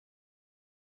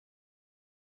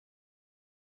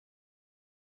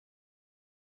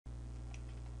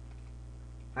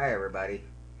Hi everybody,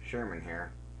 Sherman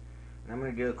here. And I'm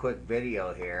going to do a quick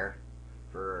video here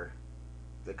for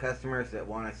the customers that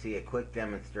want to see a quick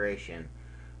demonstration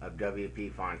of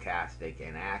WP-Fontastic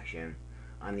in action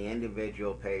on the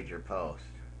individual page or post.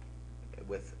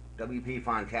 With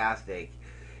WP-Fontastic,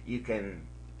 you can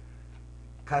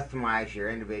customize your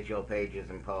individual pages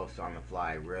and posts on the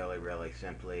fly really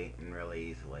simply and really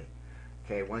easily.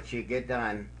 Okay, once you get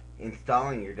done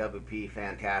installing your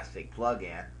WP-Fontastic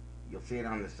plugin, you'll see it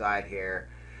on the side here,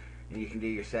 and you can do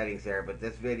your settings there, but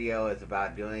this video is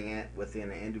about doing it within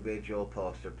an individual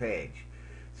post or page.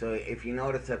 So if you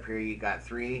notice up here, you got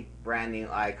three brand new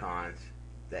icons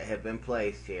that have been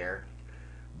placed here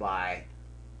by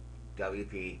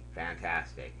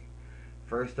WP-Fontastic.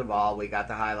 First of all, we got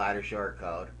the highlighter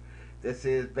shortcode. This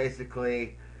is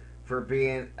basically for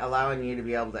allowing you to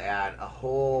be able to add a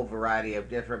whole variety of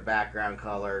different background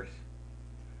colors,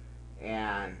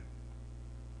 and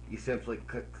you simply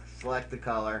select the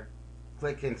color,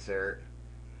 click insert,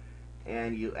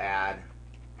 and you add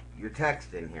your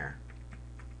text in here.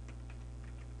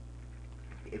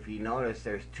 If you notice,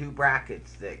 there's two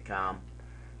brackets that come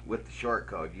with the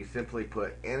shortcode. You simply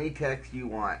put any text you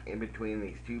want in between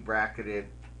these two bracketed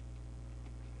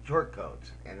shortcodes,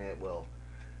 and it will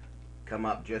come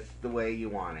up just the way you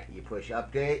want it. You push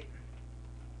update,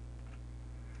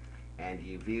 and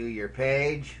you view your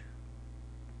page,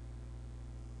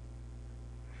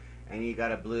 and you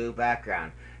got a blue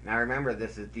background. Now remember,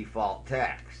 this is default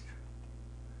text.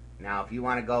 Now if you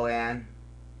want to go in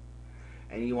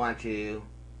and you want to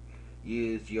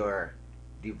use your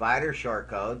divider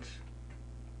shortcodes,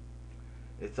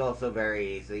 it's also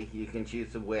very easy. You can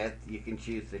choose the width, you can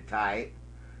choose the type,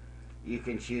 you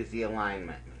can choose the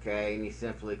alignment, okay, and you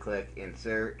simply click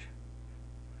insert,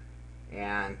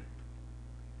 and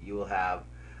you will have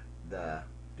the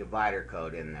divider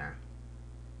code in there.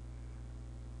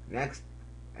 Next,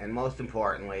 and most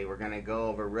importantly, we're going to go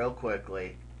over real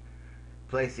quickly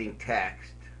placing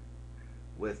text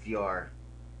with your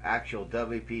actual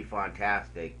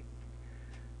WP-Fontastic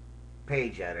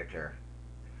page editor.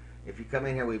 If you come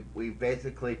in here, we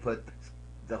basically put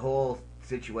the whole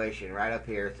situation right up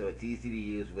here, so it's easy to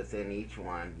use within each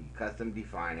one. You custom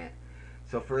define it.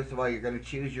 So first of all, you're going to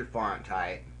choose your font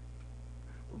type.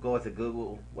 We'll go with the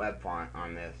Google Web Font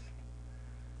on this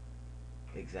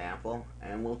example,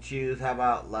 and we'll choose, how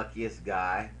about Luckiest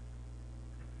Guy,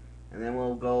 and then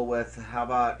we'll go with, how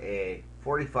about a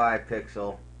 45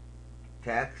 pixel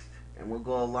text, and we'll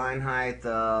go a line height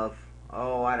of,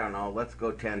 oh, I don't know, let's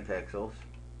go 10 pixels.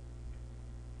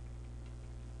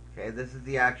 Okay, this is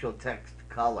the actual text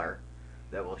color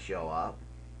that will show up.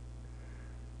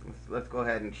 Let's go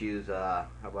ahead and choose, how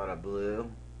about a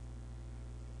blue.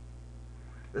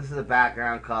 This is a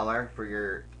background color for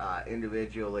your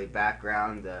individually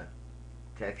background, the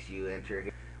text you enter.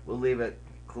 We'll leave it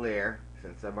clear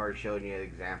since I've already shown you an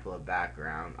example of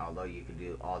background, although you can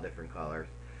do all different colors.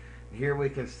 Here we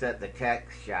can set the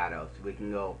text shadows. We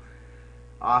can go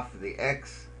off the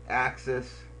X axis,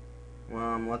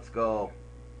 let's go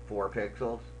 4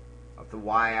 pixels. Off the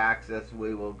Y axis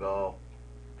we will go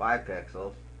 5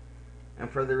 pixels. And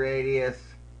for the radius,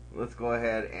 let's go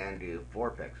ahead and do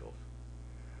 4 pixels.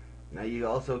 Now you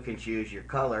also can choose your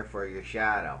color for your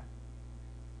shadow.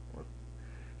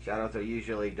 Shadows are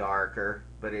usually darker,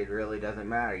 but it really doesn't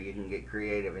matter. You can get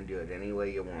creative and do it any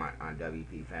way you want on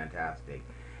WP-Fontastic.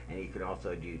 And you can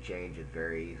also do changes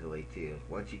very easily too.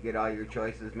 Once you get all your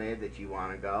choices made that you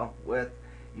want to go with,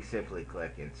 you simply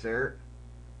click insert,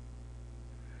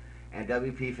 and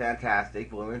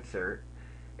WP-Fontastic will insert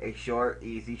a short,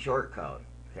 easy shortcode.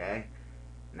 Okay?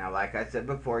 Now, like I said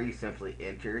before, you simply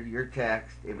enter your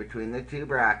text in between the two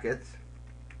brackets.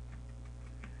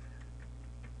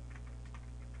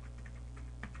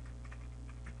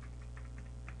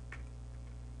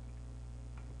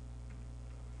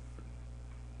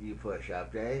 You push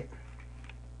update,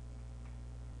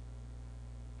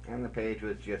 and the page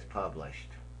was just published.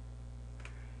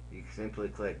 You simply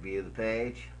click view the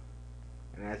page,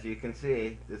 and as you can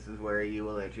see, this is where you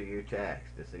will enter your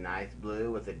text. It's a nice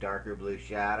blue with a darker blue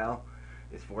shadow.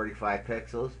 It's 45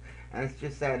 pixels, and it's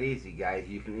just that easy, guys.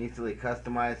 You can easily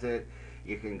customize it.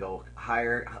 You can go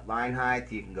higher line height,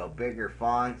 you can go bigger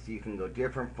fonts, you can go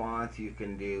different fonts, you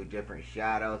can do different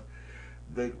shadows.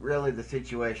 Really, the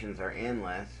situations are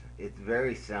endless. It's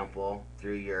very simple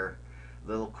through your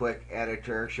little quick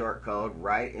editor shortcode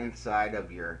right inside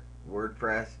of your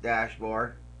WordPress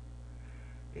dashboard.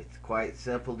 It's quite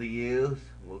simple to use.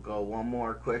 We'll go one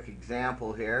more quick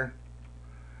example here.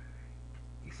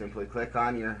 You simply click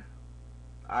on your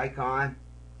icon,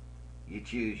 you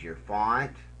choose your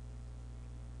font,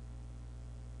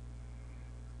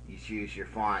 You choose your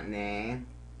font name.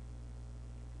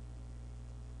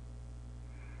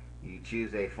 You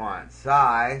choose a font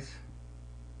size.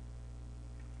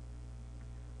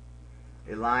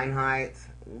 A line height.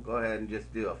 We'll go ahead and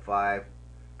just do a 5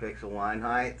 pixel line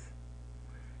height.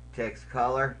 Text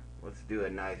color. Let's do a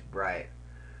nice bright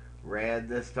red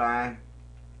this time.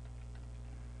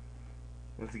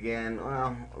 Once again,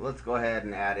 well, let's go ahead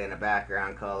and add in a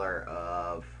background color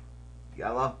of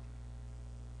yellow.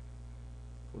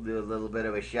 We'll do a little bit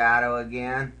of a shadow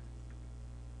again.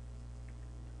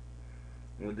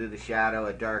 We'll do the shadow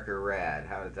a darker red.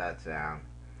 How does that sound?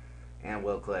 And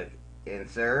we'll click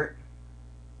Insert.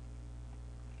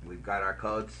 We've got our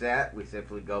code set. We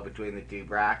simply go between the two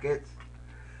brackets.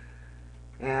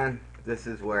 And this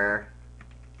is where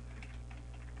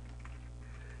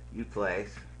you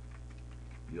place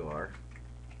your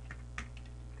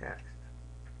text.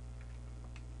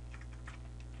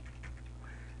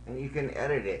 And you can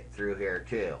edit it through here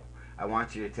too. I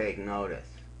want you to take notice.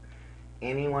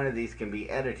 Any one of these can be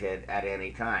edited at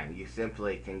any time. You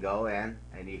simply can go in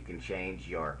and you can change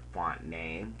your font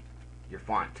name, your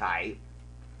font type,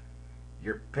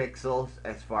 your pixels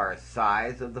as far as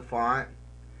size of the font,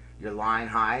 your line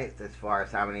height as far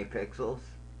as how many pixels.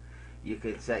 You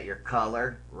can set your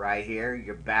color right here,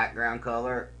 your background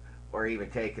color, or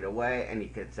even take it away, and you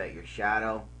can set your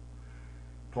shadow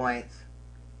points.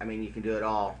 I mean, you can do it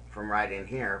all from right in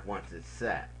here once it's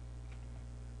set,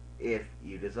 if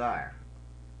you desire.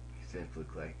 Simply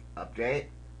click Update.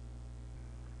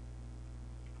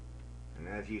 And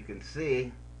as you can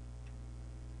see,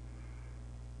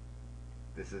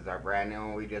 this is our brand new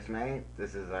one we just made.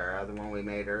 This is our other one we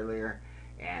made earlier.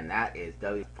 And that is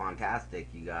WP-Fontastic,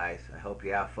 you guys. I hope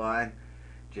you have fun.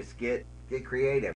 Just get creative.